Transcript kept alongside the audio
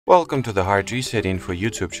Welcome to the HardReset.Info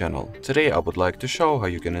YouTube channel. Today I would like to show how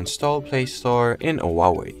you can install Play Store in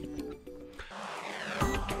HUAWEI.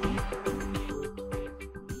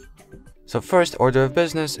 So first order of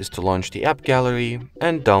business is to launch the app gallery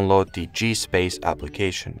and download the G-Space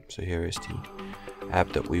application. So here is the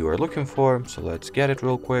app that we were looking for, so let's get it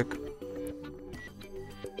real quick.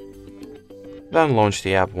 Then launch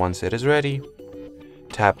the app once it is ready.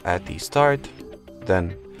 Tap at the start,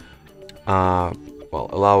 then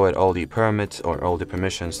allow it all the permits or all the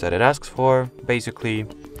permissions that it asks for, basically.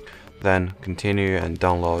 Then continue and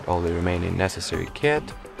download all the remaining necessary kit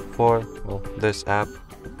for this app.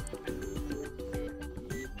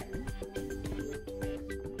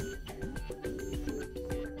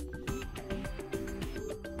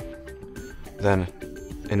 Then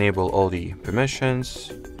enable all the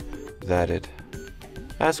permissions that it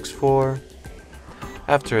asks for.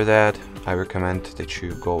 After that, I recommend that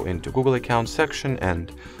you go into Google account section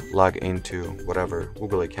and log into whatever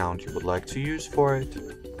Google account you would like to use for it.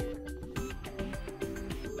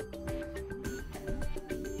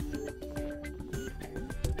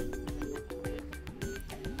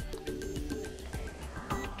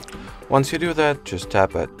 Once you do that, just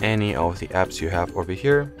tap at any of the apps you have over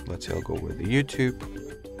here. Let's say I'll go with the YouTube.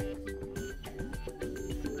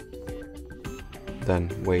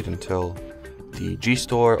 Then wait until the G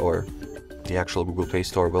Store or the actual Google Play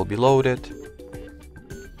Store will be loaded.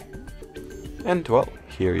 And well,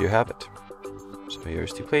 here you have it. So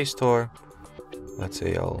here's the Play Store. Let's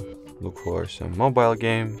say I'll look for some mobile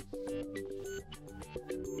game.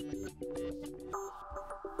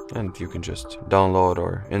 And you can just download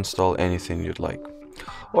or install anything you'd like.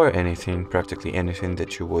 Or anything, practically anything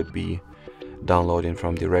that you would be downloading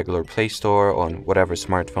from the regular Play Store on whatever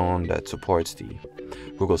smartphone that supports the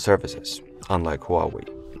Google services, unlike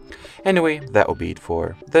HUAWEI. Anyway, that will be it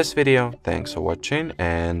for this video. Thanks for watching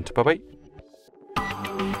and bye bye.